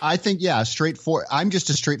 I think, straightforward. I'm just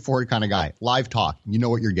a straightforward kind of guy. Live talk. You know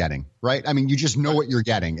what you're getting, right? I mean, you just know what you're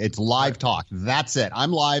getting. It's live talk. That's it.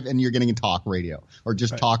 I'm live and you're getting a talk radio or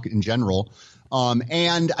just talk in general.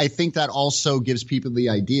 And I think that also gives people the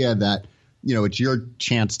idea that, it's your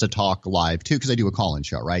chance to talk live too, because I do a call-in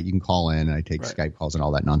show, right? You can call in and I take Skype calls and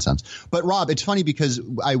all that nonsense. But Rob, it's funny because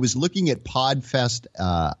I was looking at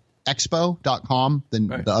podfestexpo.com,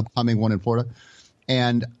 the upcoming one in Florida,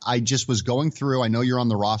 and I just was going through, I know you're on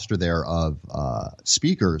the roster there of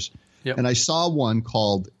speakers, and I saw one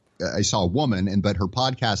called, I saw a woman, but her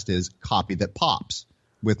podcast is Copy That Pops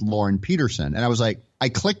with Lauren Peterson. And I was like, I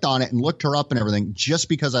clicked on it and looked her up and everything just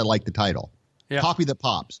because I liked the title. Yeah. Copy That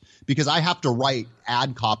Pops, because I have to write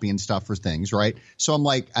ad copy and stuff for things, right? So I'm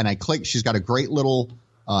like, and I clicked, she's got a great little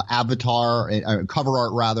avatar, cover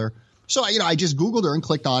art rather. So, I just Googled her and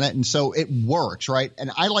clicked on it. And so it works, right?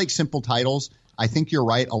 And I like simple titles. I think you're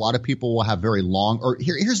right. A lot of people will have very long, or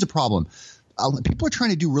here's the problem. People are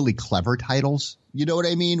trying to do really clever titles. You know what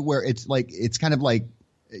I mean? Where it's kind of like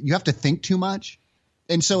you have to think too much.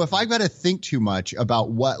 And so if I've got to think too much about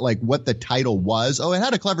what the title was, it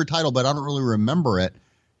had a clever title, but I don't really remember it.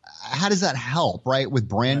 How does that help, right, with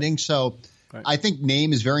branding? Right. So I think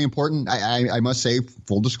name is very important. I must say,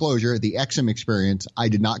 full disclosure, the XM experience, I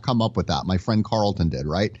did not come up with that. My friend Carlton did,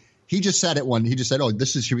 right? He just said he just said,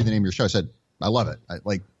 this should be the name of your show. I said, I love it.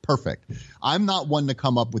 Perfect. I'm not one to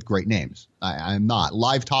come up with great names. I'm not.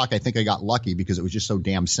 Live Talk, I think I got lucky because it was just so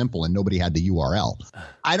damn simple and nobody had the URL.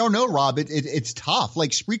 I don't know, Rob. It's tough.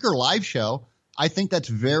 Like Spreaker Live Show, I think that's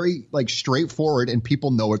very straightforward and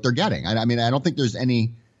people know what they're getting. I mean, I don't think there's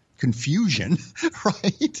any confusion,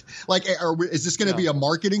 right? Is this going to be a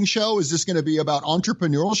marketing show? Is this going to be about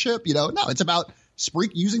entrepreneurship? No, it's about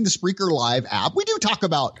using the Spreaker Live app. We do talk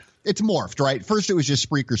about it's morphed, right? First, it was just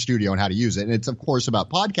Spreaker Studio and how to use it. And it's, of course,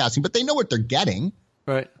 about podcasting, but they know what they're getting.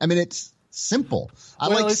 Right. I mean, it's simple. I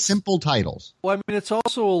like simple titles. Well, I mean, it's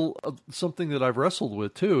also something that I've wrestled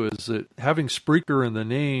with, too, is that having Spreaker in the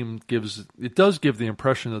name does give the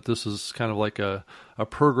impression that this is kind of like a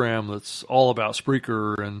program that's all about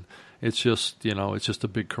Spreaker, and it's just, it's just a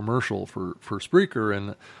big commercial for Spreaker.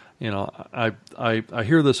 And I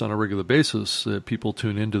hear this on a regular basis. People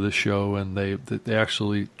tune into this show and they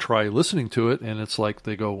actually try listening to it, and it's like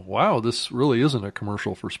they go, "Wow, this really isn't a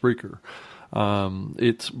commercial for Spreaker."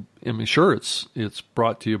 It's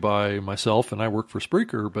brought to you by myself, and I work for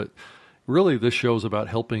Spreaker, but really this show is about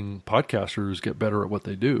helping podcasters get better at what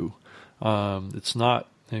they do. It's not,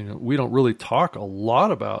 we don't really talk a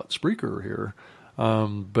lot about Spreaker here.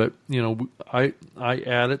 But I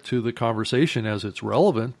add it to the conversation as it's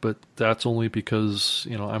relevant, but that's only because,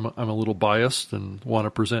 I'm a little biased and want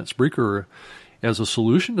to present Spreaker as a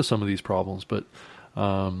solution to some of these problems. But,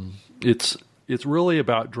 it's really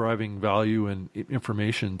about driving value and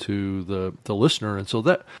information to the listener. And so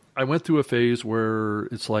that I went through a phase where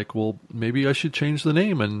it's like, well, maybe I should change the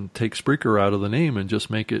name and take Spreaker out of the name and just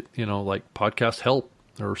make it, like Podcast Help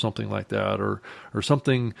or something like that, or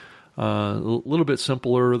something, a little bit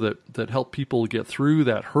simpler that help people get through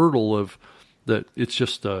that hurdle of that it's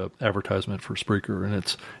just a advertisement for Spreaker,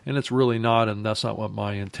 and it's really not, and that's not what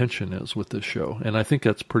my intention is with this show. And I think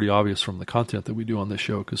that's pretty obvious from the content that we do on this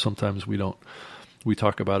show, because sometimes we don't we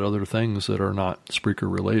talk about other things that are not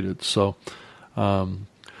Spreaker related. So,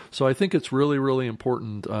 so I think it's really, really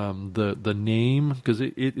important, the name, because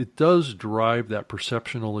it does drive that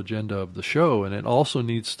perceptional agenda of the show, and it also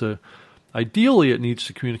needs to, ideally, it needs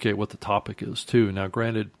to communicate what the topic is too. Now,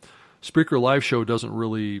 granted, Spreaker Live Show doesn't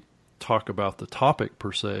really talk about the topic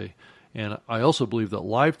per se, and I also believe that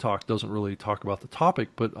Live Talk doesn't really talk about the topic,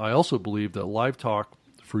 but I also believe that Live Talk,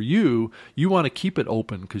 for you want to keep it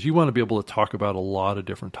open because you want to be able to talk about a lot of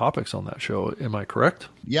different topics on that show. Am I correct?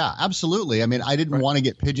 Yeah, absolutely. I mean, I didn't want to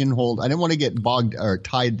get pigeonholed. I didn't want to get bogged or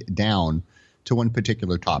tied down to one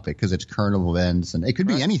particular topic because it's current events, and it could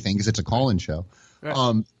be anything because it's a call-in show.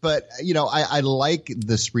 Right. But I like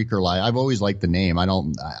the Spreaker Live. I've always liked the name.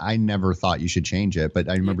 I never thought you should change it, but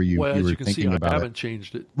I remember you were thinking about it. I haven't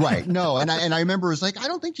changed it. Right. No, and I remember it was like, I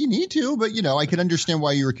don't think you need to, but I could understand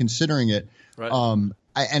why you were considering it. Right.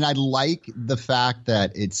 I like the fact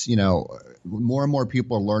that it's, more and more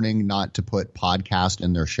people are learning not to put podcast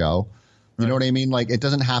in their show. You know what I mean? Like, it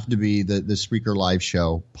doesn't have to be the Spreaker Live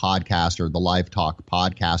Show podcast or the Live Talk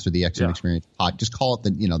podcast or the XM Experience pod. Just call it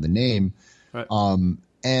the name. Right.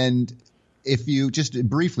 And if you just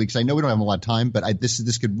briefly, because I know we don't have a lot of time, but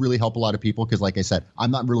this could really help a lot of people because, like I said,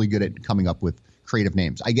 I'm not really good at coming up with creative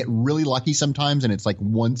names. I get really lucky sometimes, and it's like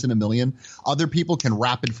once in a million. Other people can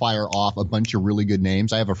rapid fire off a bunch of really good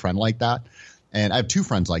names. I have a friend like that, and I have two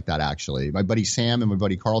friends like that, actually. My buddy Sam and my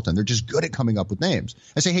buddy Carlton. They're just good at coming up with names.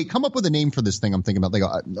 I say, hey, come up with a name for this thing I'm thinking about. They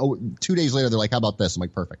go, 2 days later, they're like, how about this? I'm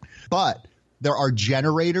like, perfect. But there are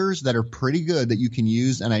generators that are pretty good that you can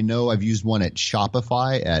use, and I know I've used one at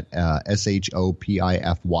Shopify at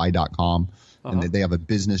shopify.com, and they have a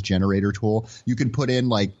business generator tool. You can put in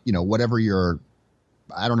whatever your,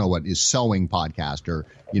 I don't know what is, sewing podcast or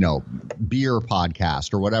beer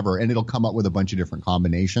podcast or whatever, and it'll come up with a bunch of different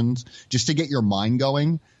combinations just to get your mind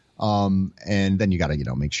going. And then you got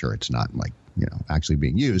to make sure it's not actually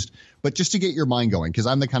being used, but just to get your mind going, because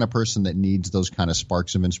I'm the kind of person that needs those kind of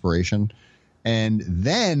sparks of inspiration. And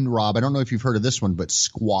then, Rob, I don't know if you've heard of this one, but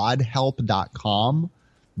squadhelp.com,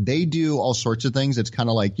 they do all sorts of things. It's kind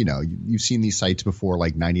of like, you've seen these sites before,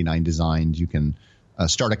 like 99 Designs. You can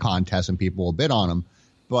start a contest and people will bid on them.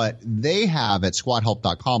 But they have at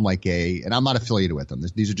squadhelp.com and I'm not affiliated with them.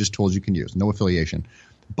 These are just tools you can use, no affiliation.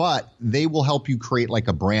 But they will help you create like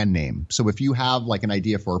a brand name. So if you have like an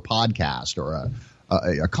idea for a podcast or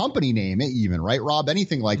a company name even, right, Rob,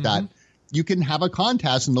 anything like that, you can have a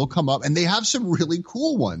contest and they'll come up, and they have some really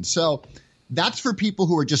cool ones. So that's for people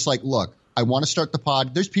who are just like, look, I want to start the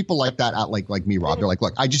pod. There's people like that at like me, Rob. They're like,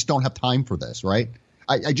 look, I just don't have time for this, right?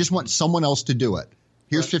 I just want someone else to do it.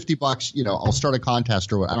 Here's $50, I'll start a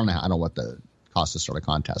contest, or what. I don't know what the cost to start a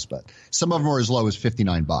contest, but some of them are as low as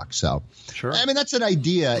 $59. So sure. I mean, that's an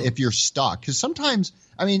idea if you're stuck, because sometimes,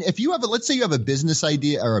 I mean, if you have let's say you have a business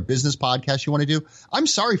idea or a business podcast you want to do. I'm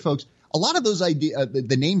sorry, folks. A lot of those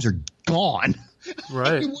the names are gone.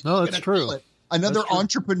 Right. I mean, no, that's true. Another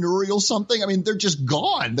entrepreneurial something. I mean, they're just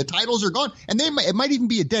gone. The titles are gone, and it might even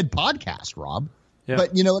be a dead podcast, Rob. Yeah.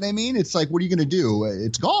 But you know what I mean? It's like, what are you going to do?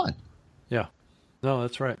 It's gone. Yeah. No,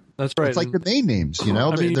 that's right. That's right. It's like domain names, I mean, you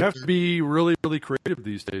have to be really, really creative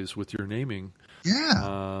these days with your naming.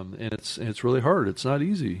 Yeah. And it's really hard. It's not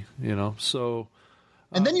easy, so.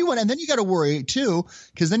 And then you got to worry too,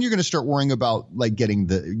 because then you're going to start worrying about like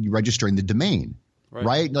registering the domain,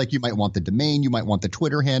 right? Like you might want the domain, you might want the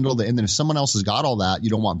Twitter handle, and then if someone else has got all that, you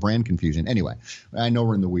don't want brand confusion. Anyway, I know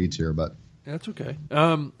we're in the weeds here, but that's okay.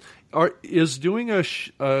 Is doing a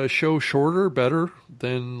show shorter better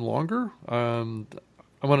than longer? I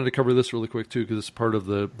wanted to cover this really quick too, because it's part of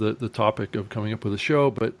the topic of coming up with a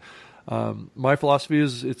show, but. My philosophy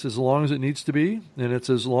is it's as long as it needs to be, and it's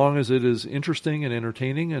as long as it is interesting and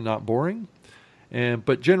entertaining and not boring.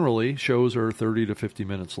 But generally, shows are 30 to 50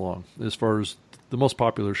 minutes long as far as the most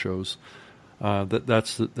popular shows.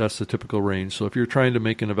 That's the typical range. So if you're trying to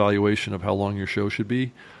make an evaluation of how long your show should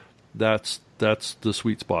be, that's the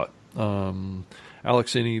sweet spot.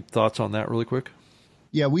 Alex, any thoughts on that really quick?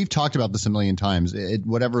 Yeah, we've talked about this a million times.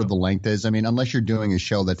 Whatever the length is, I mean, unless you're doing a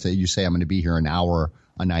show that you say I'm going to be here an hour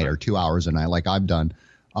a night or 2 hours a night, like I've done.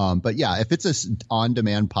 But yeah, if it's a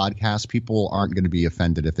on-demand podcast, people aren't going to be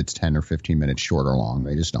offended if it's 10 or 15 minutes short or long.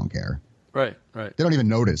 They just don't care. Right. They don't even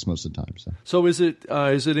notice most of the time. So is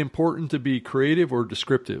it important to be creative or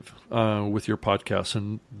descriptive with your podcast?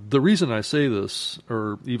 And the reason I say this,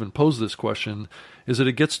 or even pose this question, is that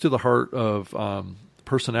it gets to the heart of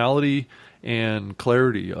personality and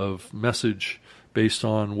clarity of message based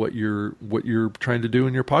on what you're trying to do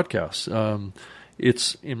in your podcast.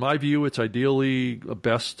 It's, in my view, it's ideally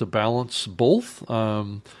best to balance both.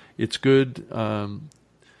 It's good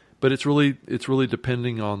but it's really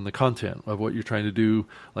depending on the content of what you're trying to do.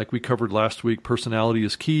 Like we covered last week, personality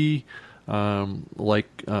is key.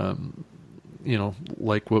 Like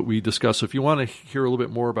what we discussed. So if you want to hear a little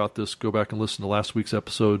bit more about this, go back and listen to last week's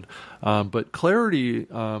episode. But clarity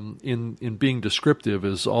in being descriptive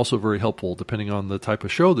is also very helpful depending on the type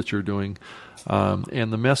of show that you're doing.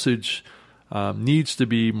 And the message needs to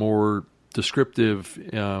be more descriptive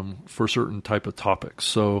for certain type of topics.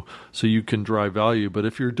 So you can drive value. But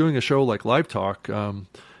if you're doing a show like Live Talk,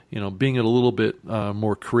 being a little bit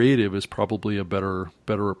more creative is probably a better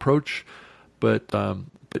approach. But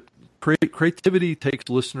creativity takes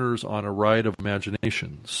listeners on a ride of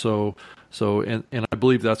imagination. So I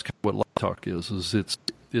believe that's kind of what Live Talk is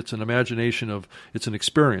it's an imagination it's an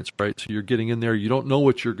experience, right? So you're getting in there, you don't know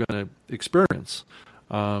what you're going to experience,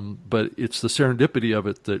 but it's the serendipity of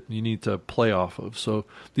it that you need to play off of. So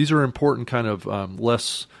these are important kind of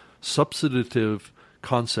less substantive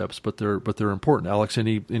concepts, but they're important. Alex,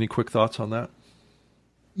 any quick thoughts on that?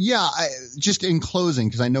 Yeah, just in closing,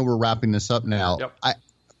 because I know we're wrapping this up now. Yep.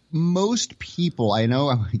 Most people, I know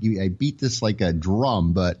I beat this like a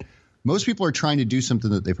drum, but most people are trying to do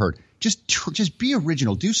something that they've heard. Just be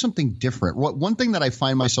original. Do something different. One thing that I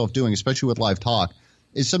find myself doing, especially with Live Talk,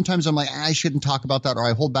 is sometimes I'm like, I shouldn't talk about that, or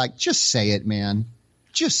I hold back. Just say it, man.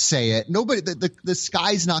 Just say it. Nobody, the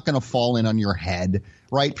sky's not going to fall in on your head,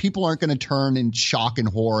 right? People aren't going to turn in shock and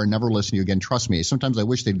horror and never listen to you again. Trust me. Sometimes I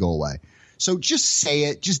wish they'd go away. So just say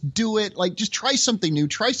it. Just do it. Like, just try something new.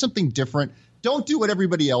 Try something different. Don't do what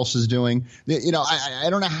everybody else is doing. I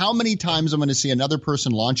don't know how many times I'm going to see another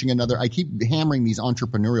person launching another. I keep hammering these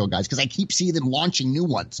entrepreneurial guys because I keep seeing them launching new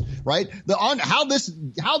ones, right? How this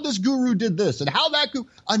guru did this and how that guru.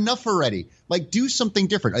 Enough already. Like, do something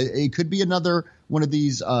different. It could be another one of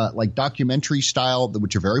these like documentary style,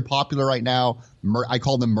 which are very popular right now. I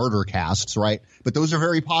call them murder casts, right? But those are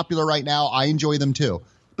very popular right now. I enjoy them too.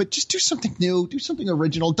 But just do something new. Do something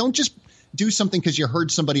original. Don't just do something because you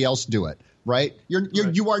heard somebody else do it. Right?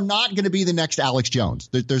 You are not going to be the next Alex Jones.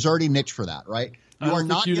 There's already niche for that, right? You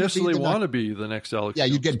necessarily want to be the next Alex Jones.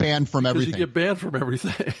 Yeah, you get banned from everything. You get banned from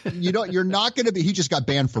everything. You're not going to be. He just got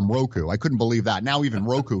banned from Roku. I couldn't believe that. Now even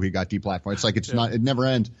Roku, he got deplatformed. It's like it never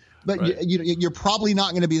ends. But right. You're probably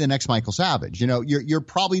not going to be the next Michael Savage. You're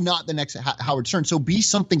probably not the next Howard Stern. So be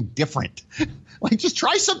something different. Like, just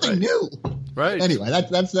try something new. Right. Anyway,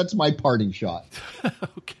 that's my parting shot.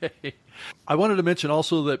 Okay. I wanted to mention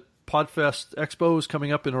also that Podfest Expo is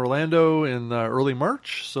coming up in Orlando in early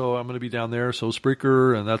March, so I'm going to be down there. So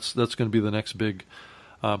Spreaker, and that's going to be the next big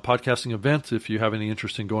podcasting event. If you have any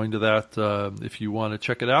interest in going to that, if you want to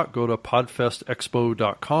check it out, go to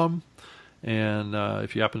podfestexpo.com. And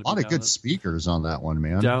if you happen to be a lot of good speakers on that one,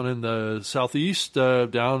 man. Down in the southeast,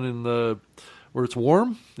 down in where it's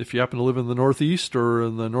warm. If you happen to live in the northeast or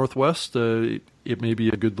in the northwest, it may be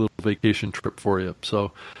a good little vacation trip for you.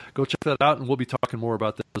 So go check that out, and we'll be talking more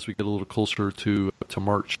about that as we get a little closer to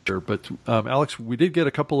March here. But Alex, we did get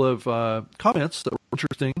a couple of comments that were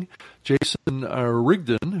interesting. Jason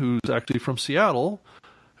Rigdon, who's actually from Seattle,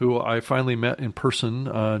 who I finally met in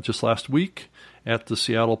person just last week at the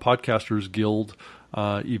Seattle Podcasters Guild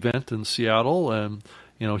event in Seattle, and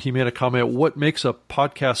he made a comment: what makes a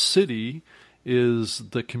podcast city is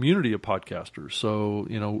the community of podcasters. So,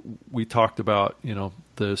 we talked about,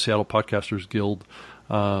 the Seattle Podcasters Guild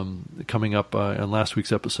coming up in last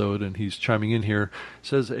week's episode, and he's chiming in here.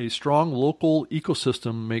 Says a strong local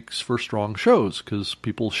ecosystem makes for strong shows because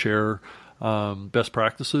people share best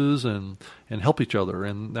practices and help each other.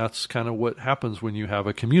 And that's kind of what happens when you have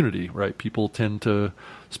a community, right? People tend to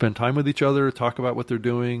spend time with each other, talk about what they're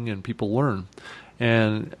doing, and people learn.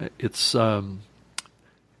 And it's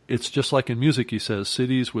just like in music, he says,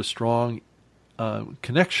 cities with strong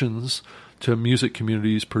connections to music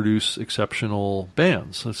communities produce exceptional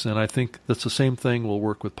bands. And I think that's the same thing will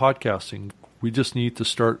work with podcasting. We just need to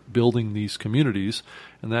start building these communities,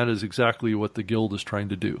 and that is exactly what the Guild is trying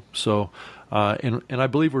to do. So, and I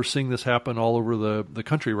believe we're seeing this happen all over the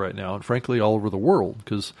country right now, and frankly all over the world,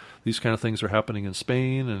 because these kind of things are happening in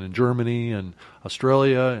Spain and in Germany and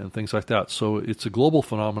Australia and things like that. So it's a global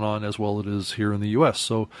phenomenon as well as it is here in the U.S.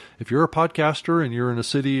 So if you're a podcaster and you're in a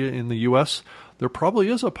city in the U.S., there probably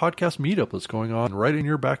is a podcast meetup that's going on right in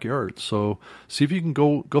your backyard. So see if you can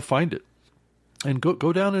go find it. And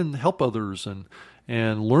go down and help others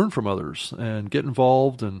and learn from others and get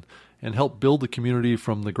involved and help build the community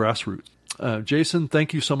from the grassroots. Jason,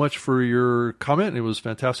 thank you so much for your comment. It was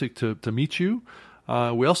fantastic to meet you.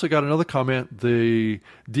 We also got another comment. The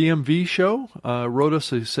DMV show wrote us.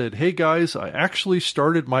 They said, "Hey guys, I actually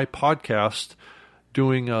started my podcast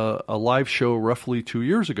doing a live show roughly 2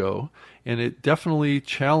 years ago, and it definitely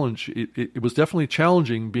it was definitely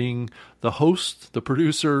challenging being the host, the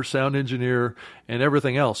producer, sound engineer, and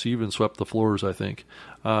everything else. He even swept the floors, I think.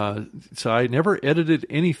 So I never edited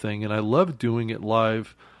anything, and I loved doing it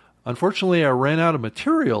live. Unfortunately, I ran out of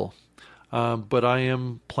material, but I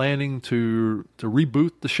am planning to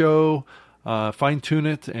reboot the show, fine tune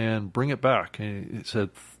it, and bring it back. And he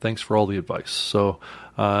said, "Thanks for all the advice." So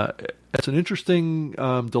it's an interesting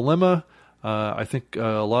dilemma. I think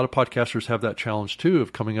a lot of podcasters have that challenge too,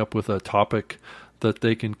 of coming up with a topic that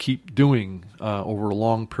they can keep doing over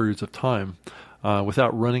long periods of time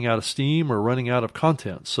without running out of steam or running out of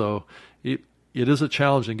content. So it is a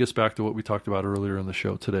challenge, and gets back to what we talked about earlier in the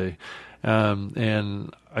show today.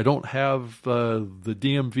 And I don't have the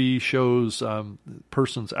DMV show's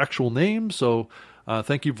person's actual name, so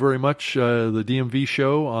thank you very much, the DMV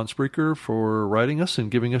show on Spreaker, for writing us and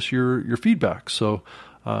giving us your feedback. So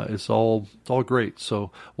it's all great.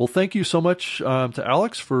 So, well, thank you so much to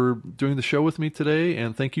Alex for doing the show with me today,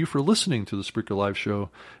 and thank you for listening to the Spreaker Live Show.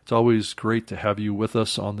 It's always great to have you with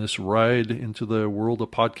us on this ride into the world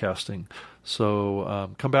of podcasting. So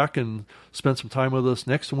come back and spend some time with us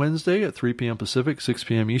next Wednesday at 3 p.m. Pacific, 6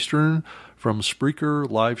 p.m. Eastern from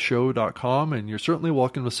SpreakerLiveShow.com. And you're certainly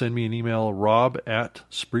welcome to send me an email,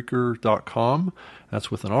 rob@Spreaker.com. That's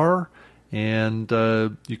with an R. And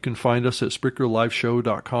you can find us at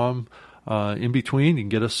SpreakerLiveShow.com. In between, you can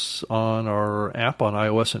get us on our app on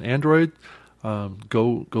iOS and Android.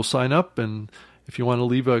 Go sign up. And if you want to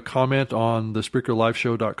leave a comment on the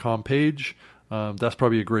SpreakerLiveShow.com page, that's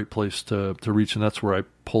probably a great place to reach, and that's where I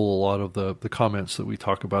pull a lot of the comments that we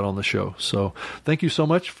talk about on the show. So thank you so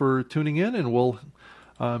much for tuning in, and we'll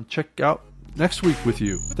check out next week with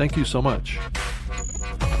you. Thank you so much.